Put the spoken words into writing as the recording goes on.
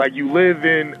Like, you live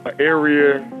in an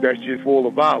area that's just full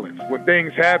of violence. When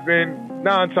things happen,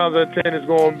 9 times out of 10 is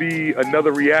going to be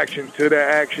another reaction to that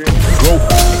action.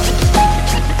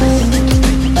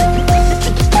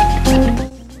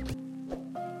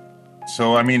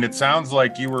 So, I mean, it sounds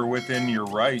like you were within your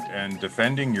right and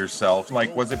defending yourself.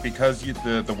 Like, was it because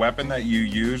the weapon that you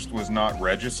used was not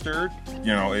registered?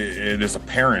 You know, it is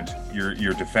apparent you're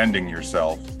defending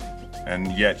yourself,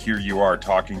 and yet here you are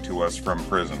talking to us from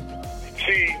prison.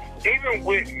 See, even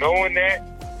with knowing that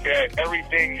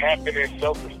everything happened in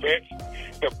self-defense,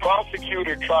 the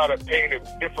prosecutor tried to paint a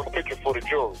different picture for the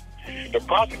jury. The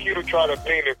prosecutor tried to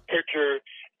paint a picture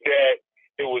that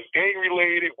it was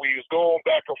gang-related, we was going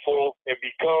back and forth, and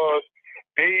because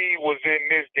they was in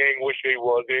this gang, which they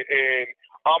wasn't, and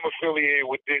I'm affiliated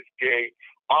with this gang,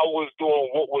 I was doing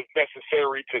what was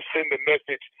necessary to send a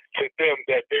message to them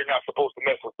that they're not supposed to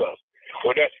mess with us.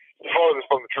 Well, that's farthest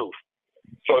from the truth.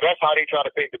 So that's how they try to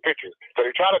paint the picture. So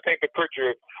they try to paint the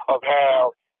picture of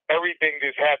how everything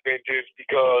just happened just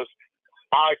because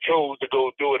I chose to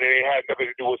go do it and it had nothing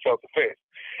to do with self-defense.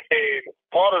 And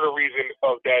part of the reason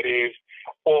of that is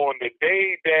on the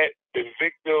day that the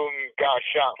victim got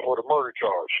shot for the murder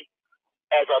charge,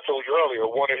 as I told you earlier,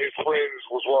 one of his friends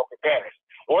was walking past.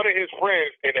 One of his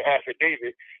friends in the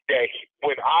affidavit that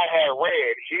when I had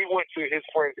ran, he went to his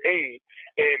friend's aid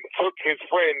and took his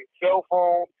friend's cell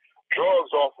phone,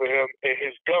 drugs off of him, and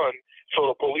his gun,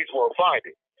 so the police won't find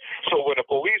it. So when the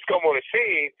police come on the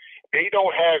scene, they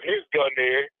don't have his gun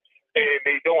there, and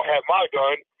they don't have my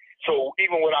gun. So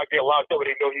even when I get locked up and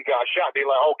they know he got shot, they're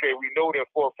like, okay, we know that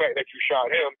for a fact that you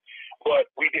shot him, but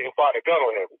we didn't find a gun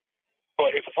on him.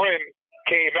 But his friend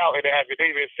came out in the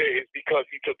affidavit and said it's because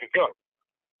he took the gun.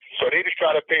 So they just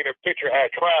try to paint a picture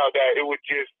at trial that it was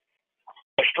just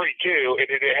a street kill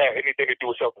and it didn't have anything to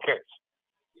do with self-defense.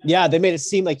 Yeah, they made it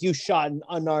seem like you shot an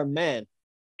unarmed man.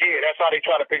 Yeah, that's how they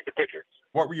try to paint the picture.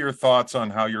 What were your thoughts on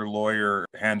how your lawyer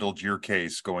handled your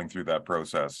case going through that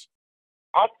process?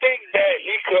 I think that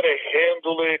he could have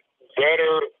handled it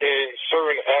better in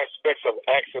certain aspects of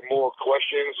asking more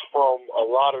questions from a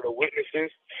lot of the witnesses.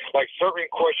 Like certain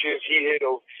questions he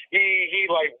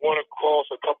like went across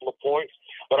a couple of points,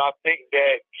 but I think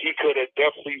that he could have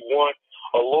definitely won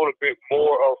a little bit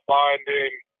more of finding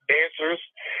answers.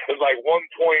 It's like one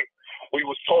point we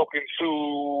was talking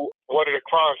to one of the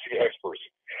crime scene experts,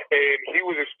 and he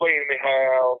was explaining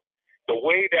how the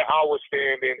way that I was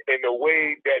standing and the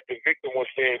way that the victim was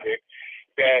standing,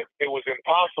 that it was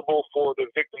impossible for the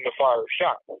victim to fire a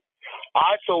shot.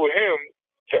 I told him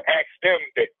to ask them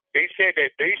that they said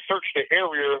that they searched the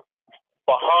area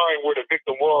behind where the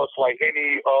victim was, like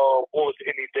any bullets,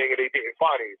 anything, and they didn't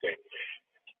find anything.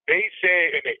 They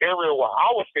said in the area where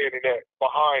I was standing at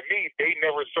behind me, they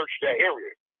never searched that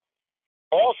area.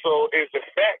 Also is the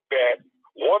fact that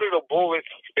one of the bullets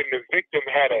in the victim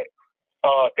had a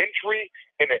entry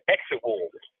and an exit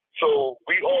wound. So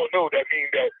we all know that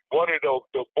means that one of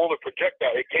the bullet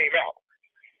projectile, it came out.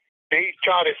 They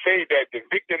try to say that the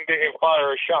victim didn't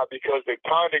fire a shot because the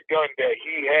kind of gun that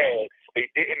he had, they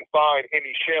didn't find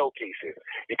any shell cases.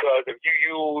 Because if you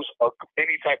use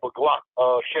any type of Glock,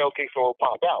 shell case will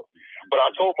pop out. But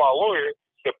I told my lawyer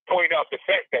to point out the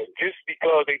fact that just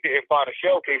because they didn't find a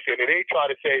shell case in it, they try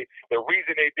to say the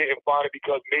reason they didn't find it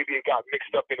because maybe it got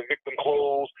mixed up in the victim's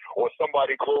clothes or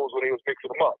somebody's clothes when they was mixing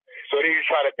them up. So they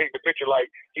just try to paint the picture like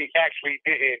he actually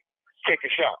didn't take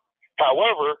a shot.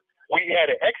 However, we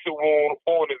had an exit wound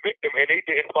on the victim and they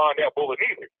didn't find that bullet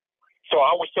either. So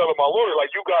I was telling my lawyer,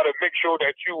 like, you got to make sure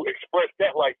that you express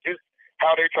that, like, just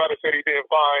how they try to say they didn't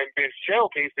find this shell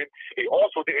casing, they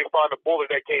also didn't find the bullet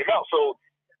that came out. So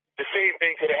the same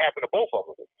thing could have happened to both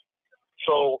of them.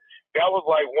 So that was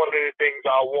like one of the things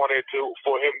I wanted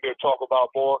for him to talk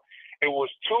about more. It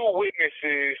was 2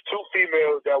 witnesses, 2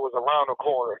 females that was around the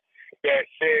corner that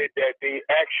said that they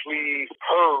actually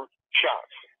heard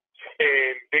shots.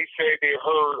 And they said they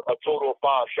heard a total of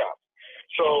 5 shots.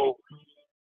 So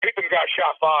victim got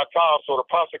shot 5 times, so the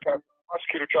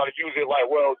prosecutor tried to use it like,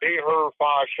 well, they heard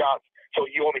 5 shots, so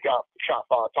he only got shot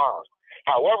 5 times.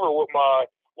 However, what my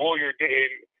lawyer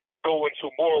didn't go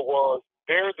into more was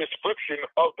their description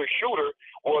of the shooter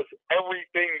was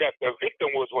everything that the victim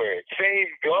was wearing. Same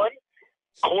gun,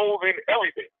 clothing,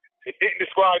 everything. It didn't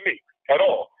describe me at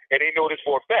all, and they know this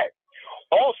for a fact.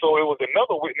 Also, it was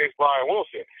another witness, Brian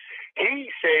Wilson. He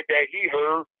said that he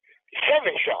heard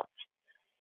 7 shots,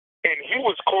 and he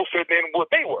was closer than what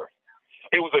they were.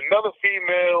 It was another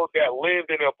female that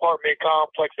lived in an apartment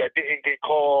complex that didn't get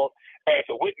called as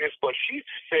a witness, but she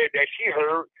said that she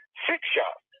heard 6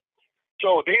 shots.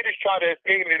 So they just try to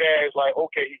paint it as like,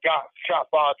 okay, he got shot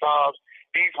 5 times.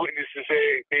 These witnesses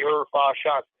say they heard 5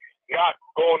 shots. not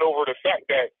going over the fact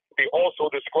that they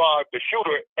also described the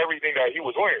shooter, everything that he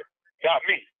was wearing, not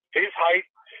me. His height,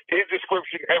 his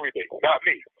description, everything, not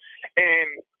me. And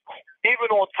even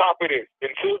on top of this,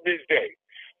 until this day,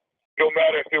 no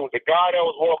matter if it was the guy that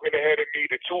was walking ahead of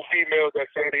me, the two females that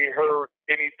said they heard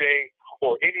anything,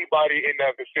 or anybody in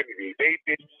that vicinity, they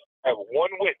didn't have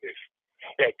one witness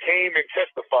that came and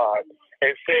testified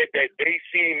and said that they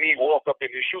seen me walk up and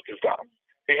just shoot this guy.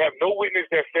 They have no witness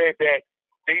that said that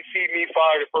they see me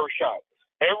fire the first shot.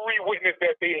 Every witness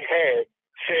that they had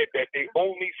said that they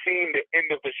only seen the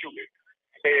end of the shooting.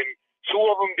 And two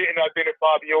of them didn't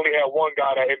identify me. You only had one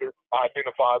guy that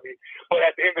identified me. But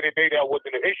at the end of the day, that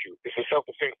wasn't an issue. It's a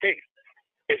self-defense case.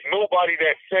 It's nobody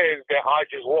that says that I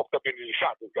just walked up and just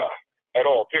shot this guy at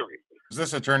all, period. Was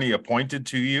this attorney appointed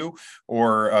to you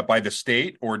or by the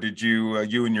state, or did you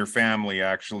and your family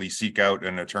actually seek out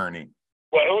an attorney?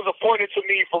 Well, it was appointed to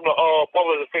me from the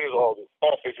public defender's office.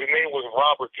 His name was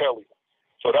Robert Kelly.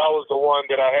 So that was the one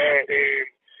that I had. And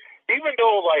even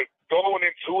though, like, going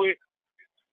into it,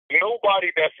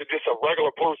 nobody that's just a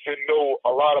regular person know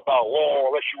a lot about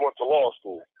law unless you went to law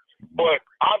school. But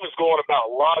I was going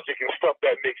about logic and stuff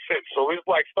that makes sense. So it's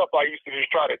like stuff I used to just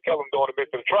try to tell them during the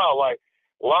midst of the trial, like,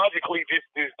 logically,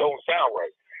 this don't sound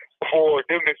right. For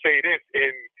them to say this,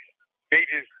 and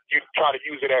you try to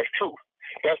use it as truth.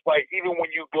 That's like, even when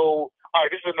you go, all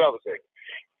right, this is another thing.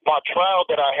 My trial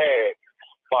that I had,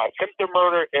 my attempted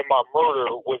murder and my murder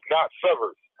was not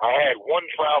severed. I had one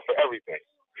trial for everything.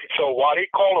 So while they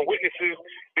calling witnesses,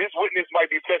 this witness might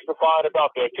be testifying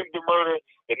about the attempted murder,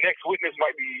 the next witness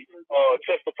might be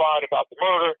testifying about the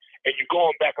murder, and you're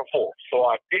going back and forth. So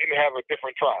I didn't have a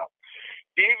different trial.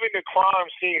 Even the crime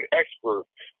scene expert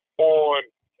on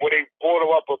when they brought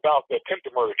up about the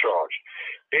attempted murder charge,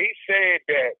 they said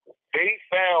that they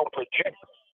found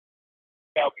projectiles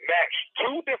that matched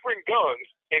two different guns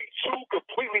in two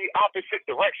completely opposite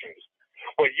directions.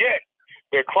 But yet,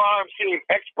 the crime scene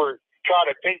expert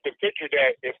tried to paint the picture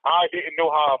that if I didn't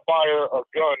know how to fire a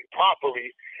gun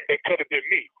properly, it could have been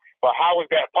me. But how is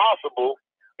that possible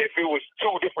if it was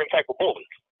two different type of bullets?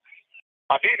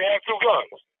 I didn't have two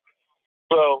guns.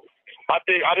 So I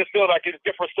just feel like it's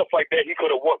different stuff like that he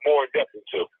could have went more in depth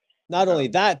into. Not only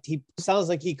that, he sounds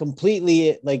like they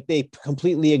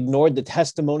completely ignored the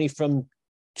testimony from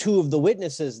two of the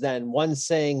witnesses then. One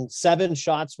saying 7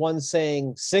 shots, one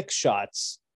saying 6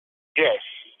 shots. Yes,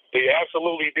 they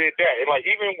absolutely did that. And like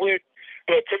even with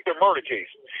the attempted murder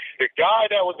case, the guy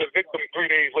that was the victim 3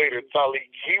 days later, Talik,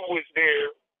 he was there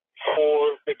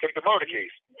for the attempted murder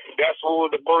case. That's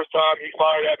what the first time he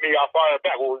fired at me, I fired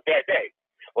back. What was that day,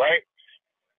 right?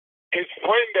 His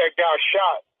friend that got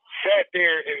shot sat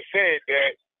there and said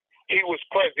that he was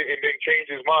present and then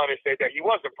changed his mind and said that he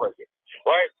wasn't present,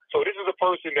 right? So this is a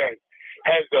person that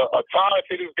has a tie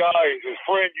to this guy, is his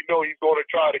friend. You know he's going to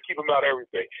try to keep him out of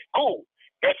everything. Cool.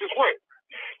 That's his friend.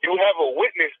 You have a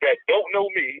witness that don't know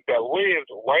me, that lives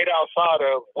right outside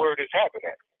of where this happened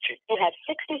at. You have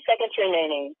 60 seconds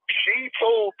remaining. She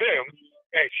told them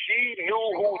that she knew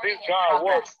who this guy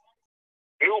was,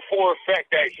 knew for a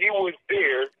fact that he was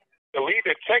there. The lead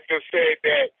detective said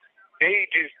that they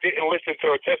just didn't listen to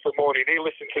her testimony. They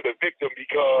listened to the victim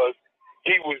because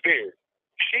he was there.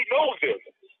 She knows them.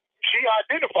 She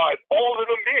identified all of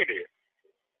them being there.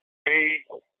 They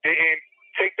didn't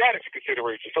take that into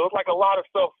consideration. So it's like a lot of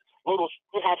stuff,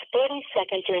 You have 30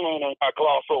 seconds remaining. I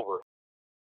gloss over.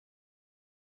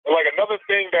 And like another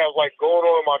thing that was like going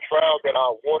on in my trial that I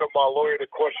wanted my lawyer to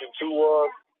question too was,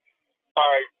 all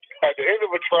right, at the end of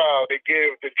a trial, they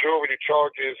give the jury the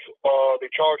charges, they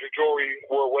charge the jury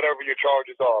for whatever your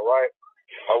charges are, right?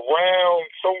 Around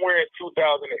somewhere in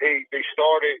 2008,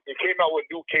 they came out with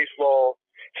new case law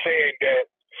saying that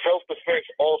self-defense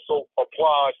also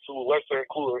applies to lesser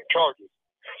included charges.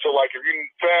 So like if you're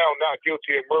found not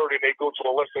guilty of murder, they go to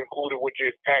a lesser included, which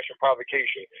is passion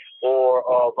provocation or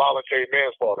voluntary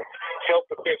manslaughter.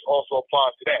 Self-defense also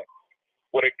applies to that.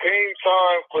 When it came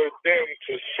time for them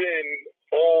to send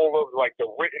all of like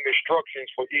the written instructions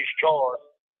for each charge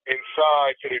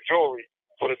inside to the jury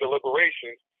for the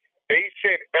deliberations, they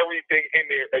sent everything in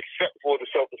there except for the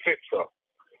self-defense stuff.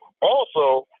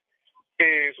 Also,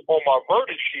 is on my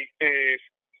verdict sheet is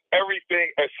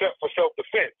everything except for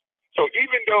self-defense. So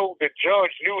even though the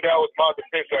judge knew that was my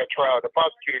defense at trial, the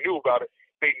prosecutor knew about it,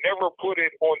 they never put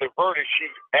it on the verdict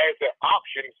sheet as an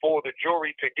option for the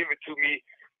jury to give it to me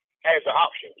as an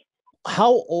option.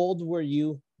 How old were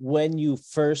you when you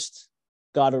first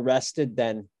got arrested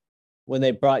then, when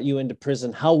they brought you into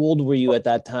prison? How old were you at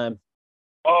that time?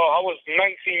 I was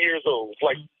 19 years old.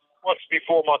 Like months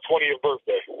before my 20th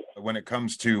birthday. When it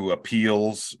comes to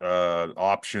appeals,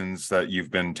 options that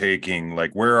you've been taking,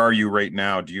 like where are you right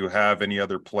now? Do you have any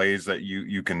other plays that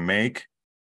you can make?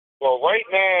 Well, right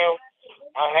now,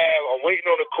 I'm waiting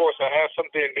on the course. I have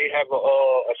something. They have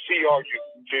a CRU,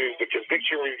 which is the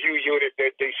conviction review unit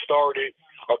that they started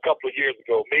a couple of years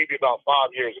ago, maybe about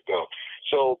 5 years ago.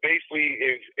 So basically,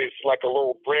 it's like a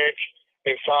little branch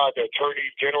inside the Attorney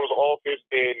General's office,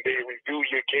 and they review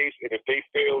your case. And if they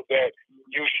feel that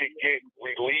you should get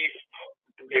relief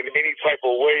in any type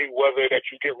of way, whether that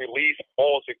you get relief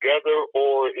altogether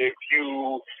or if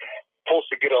you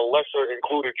supposed to get a lesser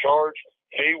included charge,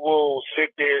 they will sit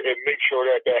there and make sure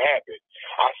that happens.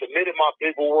 I submitted my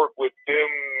paperwork with them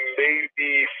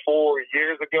maybe 4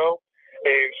 years ago,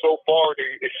 and so far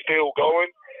it's still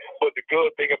going. But the good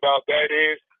thing about that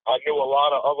is I know a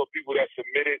lot of other people that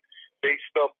submitted their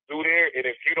stuff through there, and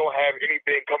if you don't have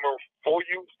anything coming for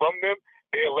you from them,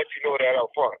 they'll let you know that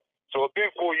up front. So it's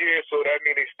been 4 years, so that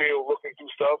means they're still looking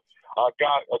through stuff. I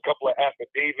got a couple of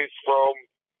affidavits from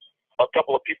a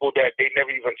couple of people that they never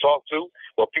even talked to,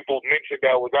 or people mentioned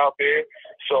that was out there.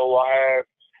 So I have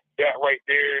that right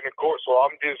there in the court. So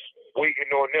I'm just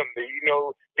waiting on them.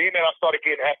 Being that I started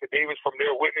getting affidavits from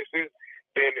their witnesses,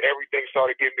 then everything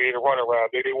started getting me to run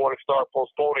around. They want to start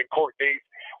postponing court dates.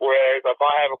 Whereas if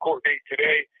I have a court date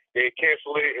today, they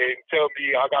cancel it and tell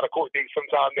me I got a court date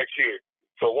sometime next year.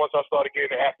 So once I started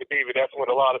getting an affidavit, that's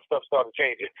when a lot of stuff started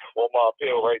changing on my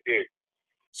appeal right there.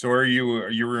 So are you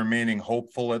remaining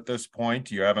hopeful at this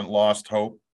point? You haven't lost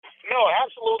hope? No,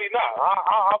 absolutely not.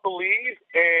 I believe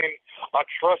and I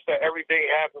trust that everything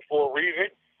happens for a reason.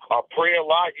 I pray a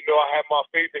lot. I have my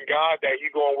faith in God that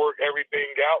He's going to work everything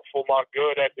out for my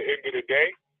good at the end of the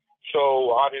day.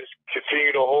 So I just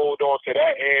continue to hold on to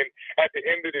that. And at the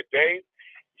end of the day,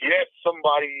 yes,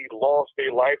 somebody lost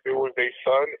their life. It was their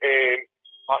son, and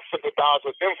I sympathize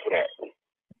with them for that.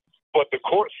 But the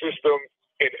court system,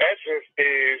 in essence,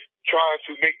 is trying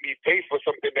to make me pay for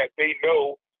something that they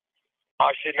know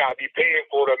I should not be paying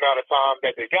for the amount of time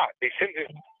that they got. They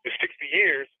sentenced to 60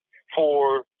 years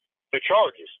for the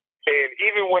charges. And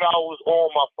even when I was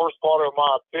on my first part of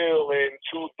my appeal in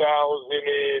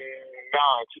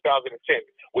 2010,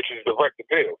 which is direct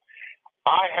appeal,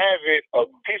 I have a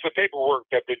piece of paperwork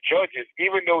that the judges,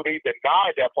 even though they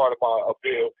denied that part of my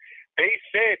appeal, they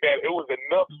said that it was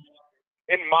enough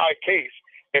in my case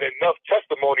and enough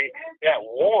testimony that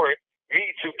warrant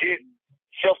me to get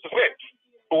self-defense,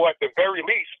 or at the very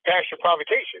least, passion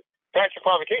provocation. Passion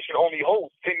provocation only holds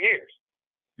 10 years.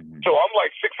 So I'm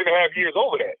like 6.5 years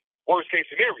over that, worst case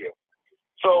scenario.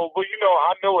 So, but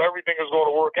I know everything is going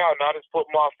to work out, and I just put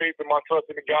my faith and my trust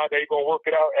in the God that He's going to work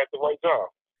it out at the right time.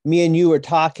 Me and you were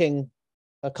talking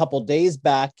a couple days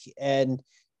back, and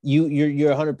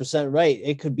you're 100% right.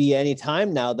 It could be any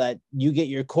time now that you get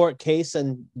your court case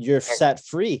and you're set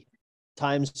free,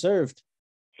 time served.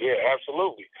 Yeah,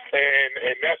 absolutely.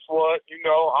 And that's what,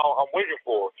 I'm waiting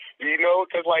for,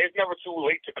 because it's never too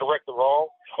late to correct the wrong.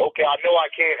 Okay, I know I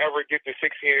can't ever get the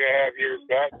 16.5 years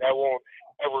back. That won't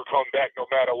ever come back no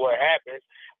matter what happens,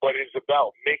 but it's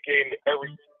about making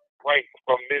everything right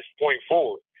from this point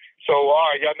forward. So, all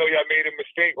right, y'all know y'all made a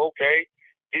mistake. Okay,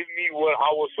 give me what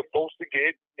I was supposed to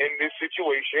get in this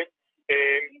situation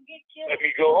and let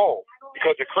me go home.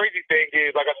 Because the crazy thing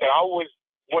is, like I said, I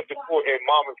went to court in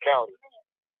Monmouth County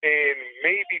in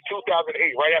maybe 2008,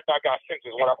 right after I got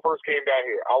sentenced, when I first came down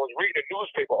here. I was reading a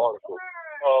newspaper article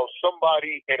of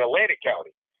somebody in Atlantic County,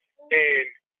 and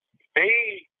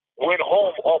they went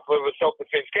home off of a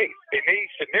self-defense case. And their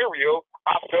scenario,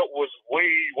 I felt, was way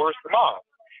worse than mine.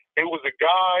 It was a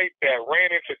guy that ran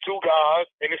into two guys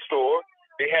in the store.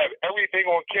 They have everything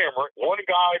on camera. One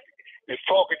guy is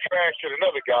talking trash to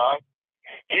another guy.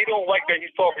 He don't like that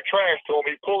he's talking trash to him.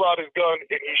 He pull out his gun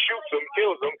and he shoots him,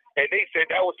 kills him, and they said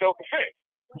that was self-defense.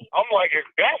 I'm like, if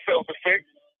that's self-defense,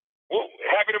 what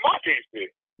happened in my case then?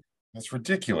 That's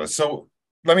ridiculous. So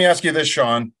let me ask you this,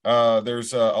 Shawn.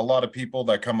 There's a lot of people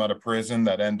that come out of prison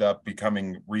that end up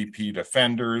becoming repeat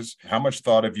offenders. How much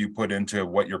thought have you put into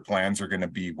what your plans are going to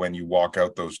be when you walk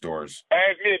out those doors?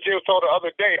 As me and Jill told the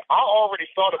other day, I already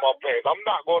started my plans. I'm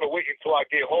not going to wait until I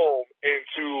get home and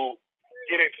to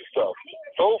get into stuff.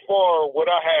 So far, what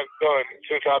I have done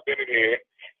since I've been in here,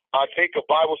 I take a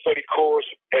Bible study course,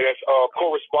 and it's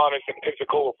correspondence in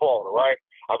Pensacola, Florida, right?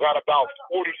 I got about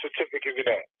 40 certificates in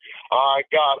that. I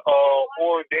got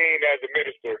ordained as a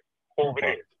minister over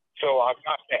there. So I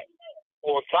got that.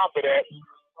 On top of that,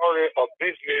 started a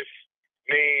business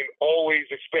named Always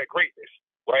Expect Greatness,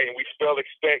 right? And we spell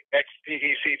expect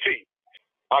XPECT.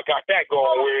 I got that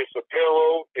going where it's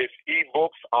apparel, it's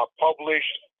ebooks. I publish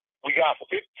We got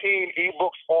 15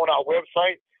 ebooks on our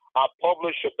website. I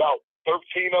published about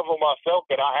 13 of them myself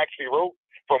that I actually wrote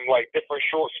from like different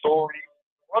short stories.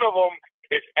 One of them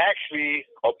is actually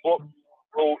a book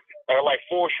wrote like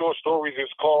 4 short stories.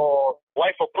 It's called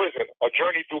Life of Prison, A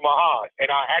Journey Through My Eyes. And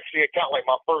I actually account like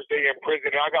my first day in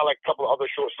prison, and I got like a couple of other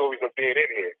short stories of being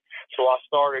in here. So I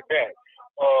started that.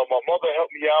 My mother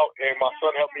helped me out, and my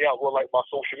son helped me out with like my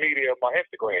social media and my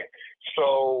Instagram.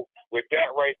 So with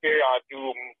that right there, I do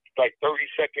like 30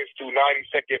 seconds to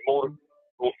 90-second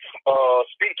motivational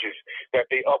speeches that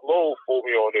they upload for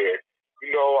me on there.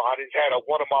 You know, I just had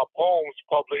one of my poems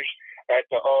published at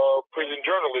the Prison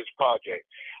Journalist Project.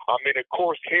 I'm in a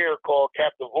course here called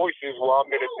Captive Voices, where I'm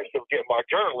in the midst of getting my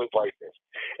journalist license.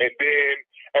 And then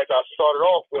as I started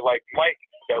off with like Mike,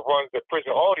 that runs the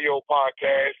Prison Audio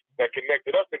podcast that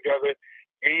connected us together,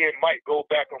 me and Mike go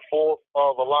back and forth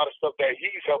of a lot of stuff that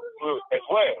he's helped with as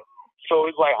well. So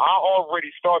it's like I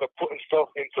already started putting stuff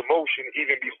into motion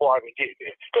even before I even get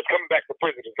there. Because coming back to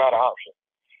prison is not an option.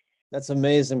 That's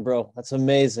amazing, bro. That's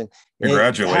amazing.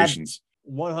 Congratulations.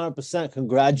 100%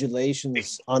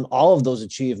 congratulations on all of those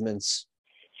achievements.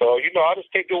 So, you know, I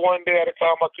just take it one day at a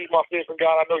time. I keep my faith in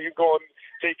God. I know you're going to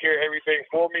take care of everything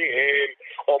for me. And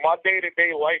on my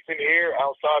day-to-day life in here,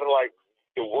 outside of like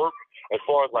the work, as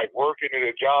far as like working and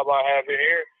the job I have in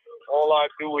here, all I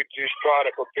do is just try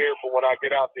to prepare for when I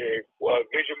get out there,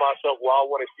 vision myself where I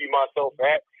want to see myself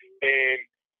at, and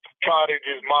try to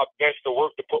just my best to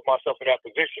work to put myself in that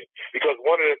position. Because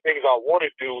one of the things I want to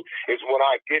do is when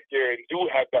I get there and do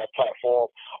have that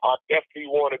platform, I definitely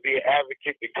want to be an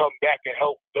advocate to come back and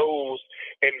help those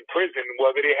in prison,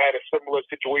 whether they had a similar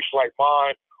situation like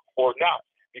mine or not.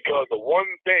 Because the one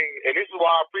thing, and this is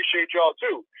why I appreciate y'all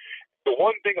too, the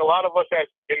one thing a lot of us that's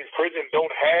in prison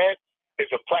don't have is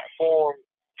a platform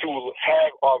to have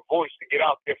our voice to get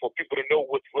out there for people to know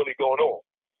what's really going on.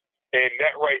 And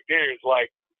that right there is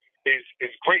like, is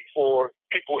great for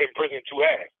people in prison to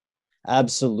have.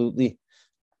 Absolutely.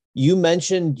 You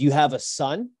mentioned you have a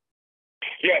son?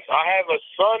 Yes, I have a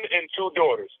son and 2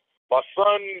 daughters. My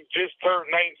son just turned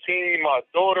 19. My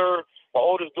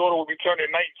oldest daughter will be turning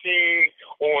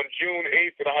 19 on June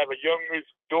 8th, and I have a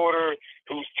youngest daughter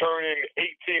who's turning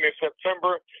 18 in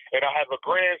September, and I have a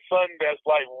grandson that's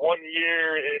like 1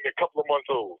 year and a couple of months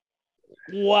old.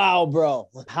 Wow, bro.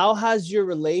 How has your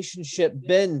relationship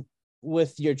been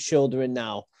with your children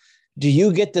now? Do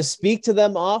you get to speak to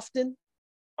them often?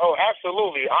 Oh,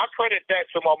 absolutely. I credit that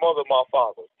to my mother and my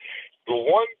father. The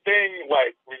one thing,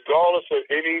 like, regardless of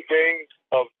anything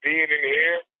of being in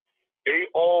here, they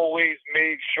always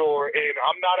made sure, and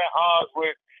I'm not at odds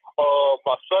with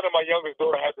my son and my youngest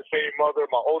daughter have the same mother,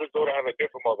 my oldest daughter have a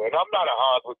different mother, and I'm not at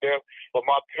odds with them, but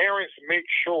my parents make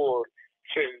sure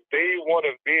since day one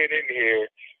of being in here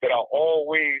that I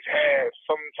always have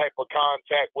some type of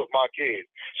contact with my kids.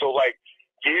 So like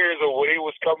years of when it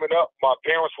was coming up, my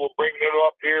parents will bring them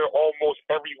up here almost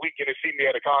every weekend to see me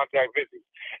at a contact visit.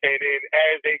 And then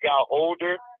as they got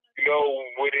older, you know,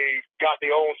 when they got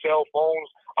their own cell phones,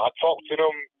 I talked to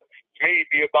them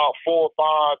maybe about 4 or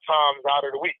 5 times out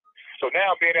of the week. So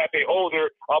now being that they're older,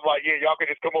 I'm like, yeah, y'all can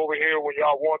just come over here when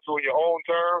y'all want to on your own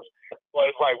terms. But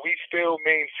it's like we still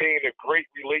maintain a great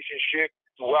relationship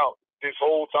throughout this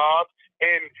whole time.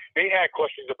 And they had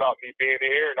questions about me being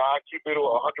here, and I keep it 100%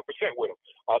 with them.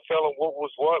 I tell them what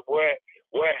was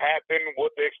what happened,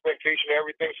 what the expectation,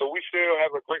 everything. So we still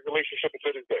have a great relationship to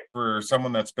this day. For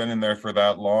someone that's been in there for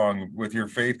that long, with your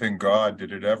faith in God,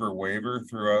 did it ever waver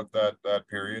throughout that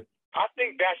period? I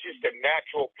think that's just a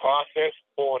natural process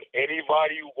on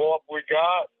anybody who walk with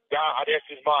God. That's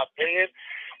just my opinion.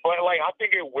 But, like, I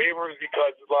think it wavers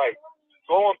because, like,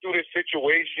 going through this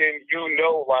situation, you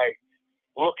know, like,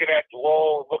 looking at the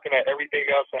law, looking at everything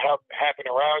else that happened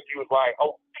around you is like,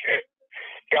 okay,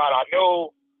 God, I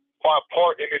know my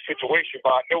part in this situation,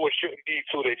 but I know it shouldn't be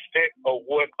to the extent of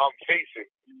what I'm facing,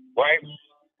 right?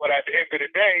 But at the end of the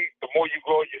day, the more you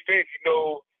grow in your faith, you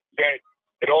know that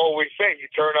it always say you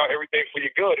turn out everything for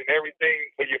your good and everything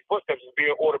for your footsteps is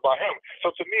being ordered by him. So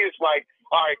to me, it's like,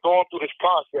 all right, going through this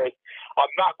process,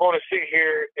 I'm not going to sit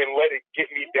here and let it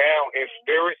get me down in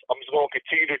spirits. I'm just going to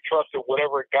continue to trust in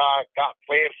whatever God got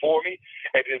planned for me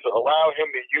and just allow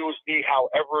him to use me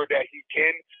however that he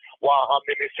can while I'm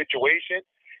in this situation.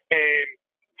 And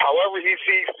however he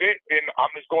sees fit, then I'm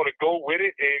just going to go with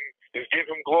it and just give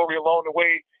him glory along the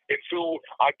way until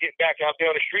I get back out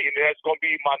there on the street. And that's going to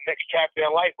be my next chapter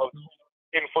in life of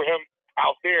and for him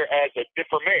out there as a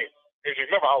different man. Because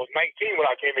remember, I was 19 when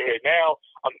I came in here. Now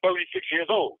I'm 36 years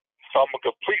old. So I'm a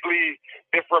completely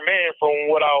different man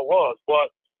from what I was.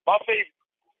 But my faith,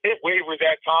 it wavers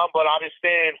at time, but I just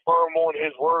stand firm on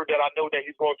his word that I know that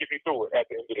he's going to get me through it at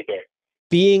the end of the day.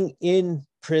 Being in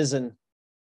prison,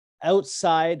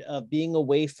 outside of being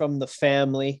away from the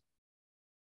family,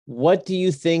 what do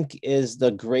you think is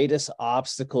the greatest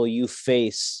obstacle you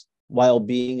face while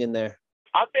being in there?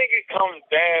 I think it comes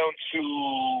down to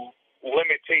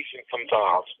limitation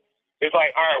sometimes. It's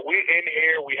like, all right, we're in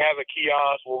here, we have a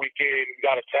kiosk where we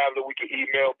got a tablet, we can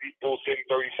email people, send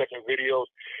 30-second videos.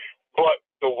 But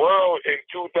the world in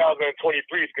 2023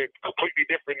 is completely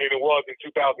different than it was in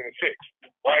 2006,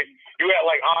 right? You had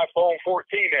like iPhone 14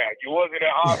 now. You wasn't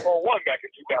at iPhone 1 back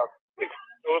in 2006.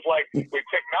 So it's like with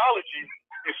technology,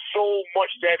 it's so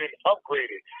much that it's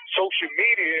upgraded. Social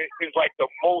media is like the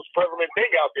most prevalent thing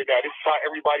out there now. This is how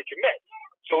everybody connects.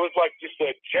 So it's like just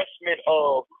the adjustment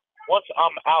of once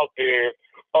I'm out there,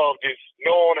 of just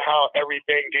knowing how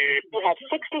everything is. You have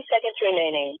 60 seconds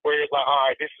remaining. Where it's like,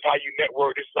 all right, this is how you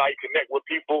network, this is how you connect with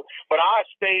people. But I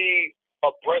stay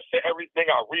abreast of everything.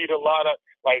 I read a lot of,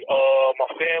 like, my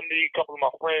family, a couple of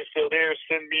my friends still there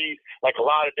send me, like, a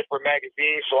lot of different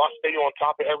magazines. So I stay on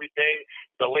top of everything,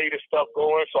 the latest stuff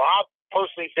going. So I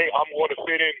personally say I'm going to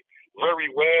fit in very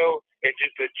well and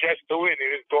just adjust to it.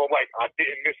 And it's going like I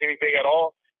didn't miss anything at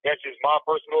all. That's just my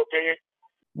personal opinion.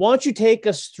 Why don't you take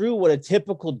us through what a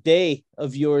typical day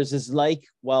of yours is like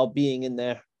while being in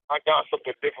there? I got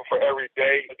something different for every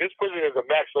day. This prison is a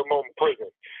maximum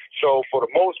prison. So for the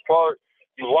most part,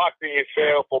 you locked in your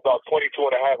cell for about 22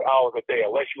 and a half hours a day,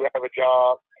 unless you have a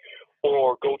job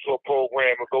or go to a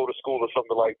program or go to school or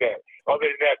something like that.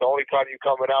 Other than that, the only time you're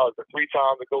coming out is the 3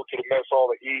 times to go to the mess hall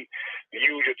to eat, you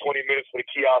use your 20 minutes for the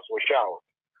kiosk or shower.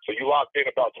 So you locked in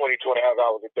about 22 and a half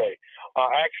hours a day.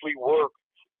 I actually work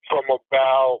from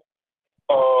about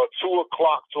 2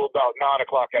 o'clock to about 9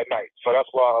 o'clock at night. So that's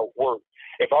why I work.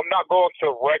 If I'm not going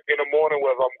to rec in the morning,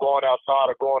 whether I'm going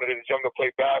outside or going to the gym to play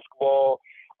basketball,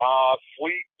 I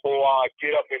sleep or I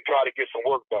get up and try to get some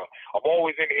work done. I'm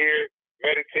always in here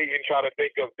meditating, trying to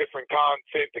think of different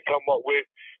content to come up with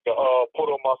to put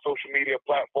on my social media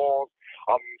platforms.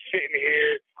 I'm sitting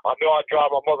here. I know I drive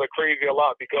my mother crazy a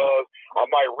lot because I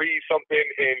might read something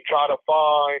and try to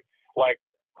find like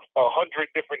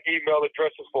 100 different email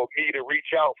addresses for me to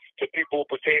reach out to people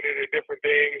pertaining to different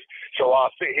things. So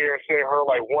I'll sit here and send her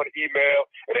like one email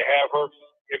and then have her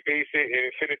base it and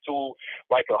send it to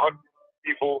like 100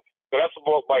 people. So that's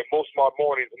about like most of my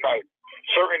mornings and nights.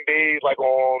 Certain days, like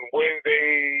on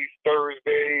Wednesdays,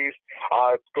 Thursdays,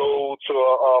 I go to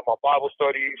my Bible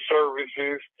study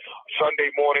services. Sunday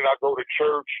morning, I go to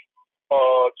church.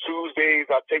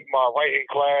 Tuesdays, I take my writing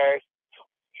class.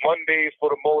 Mondays,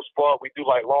 for the most part, we do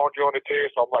like laundry on the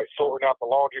terrace. So I'm like sorting out the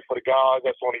laundry for the guys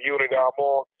that's on the unit that I'm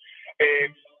on.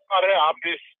 And out of that,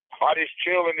 I just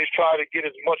chill and just try to get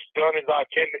as much done as I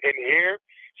can in here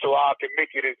so I can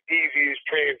make it as easy as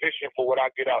transition for when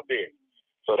I get out there.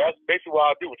 So that's basically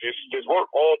what I do, just work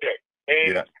all day.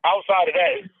 And outside of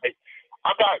that, like,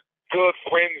 I got good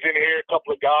friends in here, a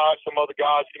couple of guys, some other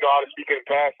guys, you know how to speak in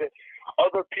passing.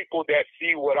 Other people that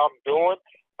see what I'm doing,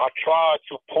 I try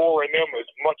to pour in them as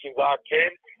much as I can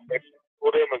and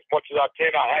for them as much as I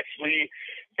can. I actually,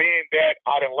 being that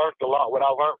I done learned a lot, what I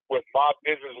learned with my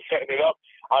business and setting it up,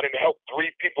 I done helped 3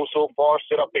 people so far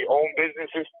set up their own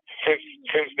businesses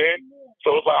since then.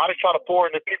 So it's like I just try to pour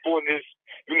into people and just,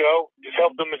 you know, just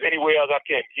help them as any way as I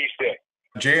can each day.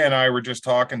 Jay and I were just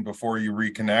talking before you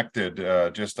reconnected,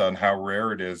 just on how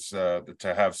rare it is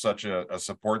to have such a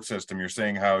support system. You're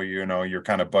saying how, you know, you're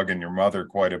kind of bugging your mother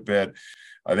quite a bit.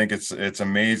 I think it's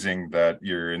amazing that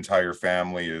your entire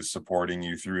family is supporting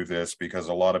you through this, because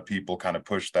a lot of people kind of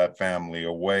push that family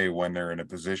away when they're in a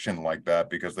position like that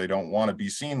because they don't want to be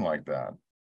seen like that.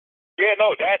 Yeah,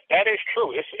 no, that is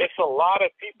true. It's a lot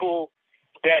of people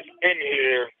that's in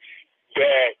here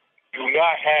that do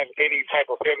not have any type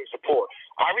of family support.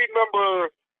 I remember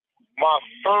my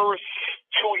first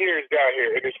 2 years down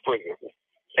here in this prison,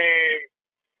 and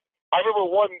I remember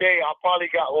one day I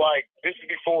probably got like, this is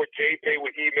before JPay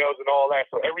with emails and all that,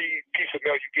 so every piece of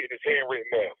mail you get is handwritten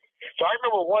mail. So I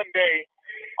remember one day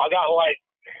I got like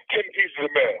 10 pieces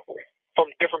of mail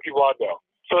from different people I know.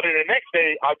 So then the next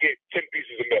day I get 10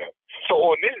 pieces of mail. So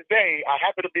on this day, I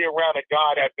happen to be around a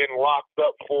guy that's been locked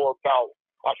up for about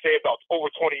over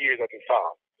 20 years at this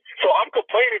time. So I'm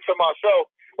complaining to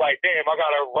myself, like, damn, I got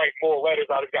to write more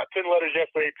letters. I just got 10 letters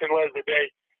yesterday, 10 letters a day.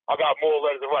 I got more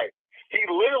letters to write. He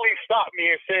literally stopped me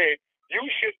and said, you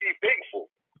should be thankful.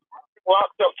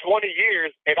 Locked up 20 years,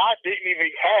 and I didn't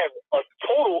even have a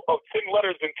total of 10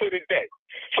 letters until this day.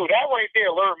 So that right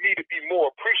there learned me to be more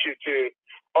appreciative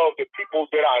of the people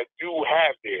that I do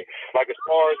have there. Like as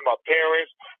far as my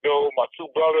parents, you know, my 2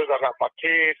 brothers, I got my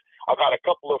kids. I got a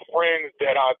couple of friends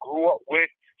that I grew up with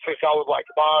since I was like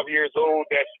 5 years old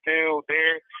that's still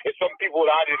there. And some people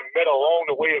that I didn't met along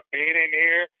the way of being in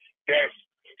here that's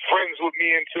friends with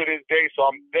me into this day. So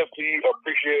I'm definitely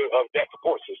appreciative of that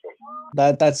support system.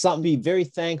 That's something to be very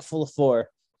thankful for.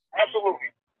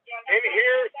 Absolutely. In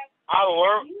here, I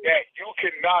learned that you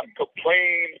cannot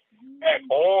complain at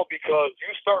all, because you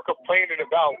start complaining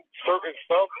about certain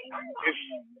stuff, it's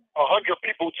 100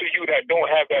 people to you that don't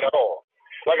have that at all.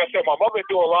 Like I said, my mother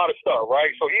do a lot of stuff,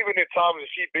 right? So even in times that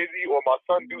she's busy or my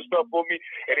son do stuff for me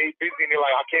and he's busy and they're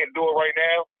like, I can't do it right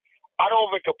now, I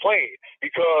don't even complain,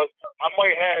 because I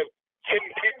might have 10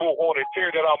 people on the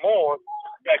tier that I'm on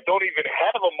that don't even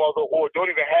have a mother or don't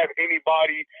even have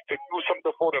anybody to do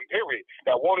something for them, period,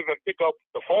 that won't even pick up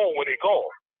the phone when they call.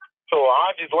 So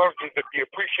I just learned to be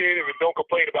appreciative and don't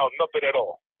complain about nothing at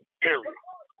all, period.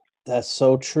 That's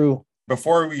so true.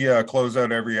 Before we close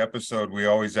out every episode, we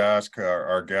always ask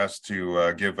our guests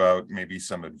to give out maybe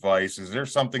some advice. Is there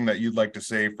something that you'd like to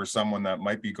say for someone that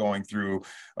might be going through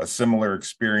a similar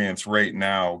experience right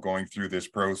now, going through this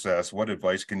process? What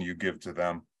advice can you give to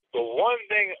them? The one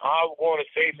thing I want to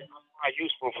say that's not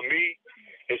useful for me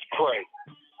is pray.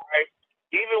 Right?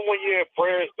 Even when your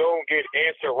prayers don't get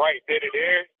answered right then and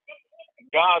there,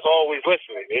 God's always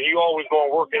listening, and He always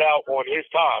going to work it out on His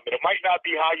time. And it might not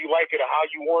be how you like it or how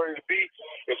you want it to be.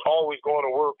 It's always going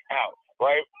to work out,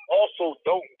 right? Also,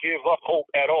 don't give up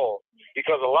hope at all,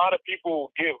 because a lot of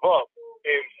people give up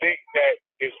and think that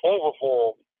it's over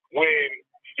for them when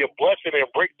your blessing and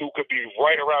breakthrough could be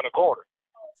right around the corner.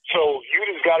 So you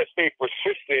just got to stay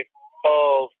persistent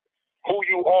of who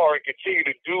you are and continue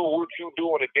to do what you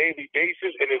do on a daily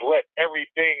basis, and just let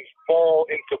everything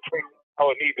fall into place how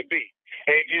it needs to be.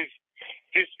 And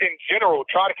just in general,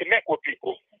 try to connect with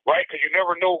people, right? Because you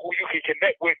never know who you can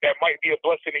connect with that might be a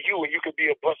blessing to you, and you could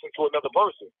be a blessing to another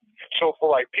person. So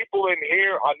for like people in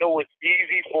here, I know it's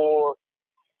easy for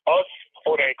us,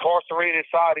 for the incarcerated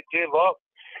side, to give up.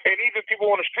 And even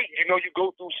people on the street, you know, you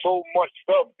go through so much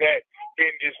stuff that can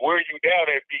just wear you down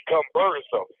and become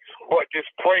burdensome. But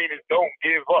just pray and don't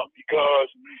give up, because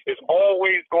it's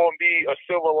always going to be a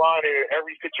silver lining in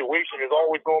every situation. There's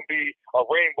always going to be a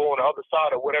rainbow on the other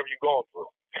side of whatever you're going through.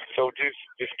 So just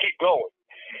keep going.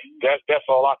 That's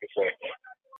all I can say.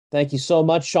 Thank you so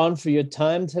much, Shawn, for your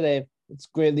time today. It's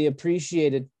greatly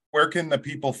appreciated. Where can the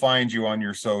people find you on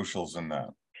your socials and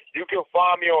that? You can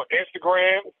find me on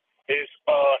Instagram. It's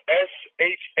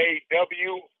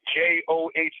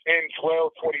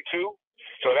SHAWJOHN1222.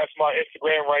 So that's my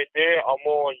Instagram right there. I'm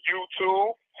on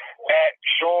YouTube at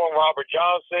Shawn Robert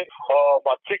Johnson.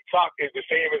 My TikTok is the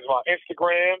same as my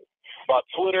Instagram. My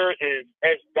Twitter is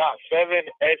S.7,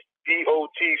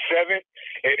 SDOT7.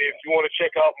 And if you want to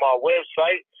check out my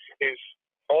website, it's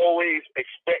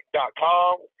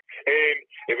alwaysexpect.com. And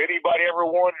if anybody ever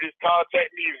wanted to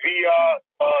contact me via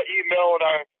email on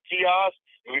our kiosk,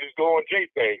 we just go on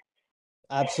JPay.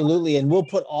 Absolutely. And we'll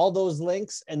put all those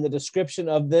links in the description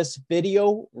of this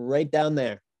video right down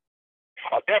there.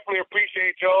 I definitely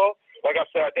appreciate y'all. Like I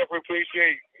said, I definitely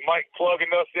appreciate Mike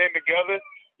plugging us in together,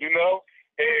 you know,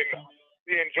 and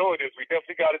we enjoy this. We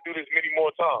definitely got to do this many more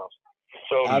times.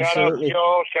 So Absolutely. Shout out to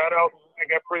y'all. Shout out to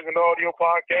that Prison Audio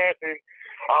Podcast. And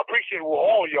I appreciate what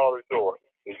all y'all are doing.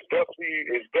 It's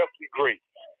definitely great.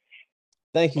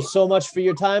 Thank you so much for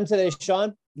your time today,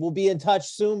 Shawn. We'll be in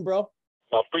touch soon, bro.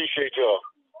 I appreciate y'all.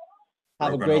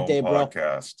 Have a great day, bro.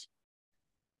 Podcast.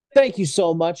 Thank you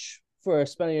so much for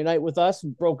spending your night with us,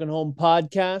 Broken Home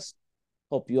Podcast.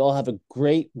 Hope you all have a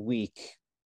great week.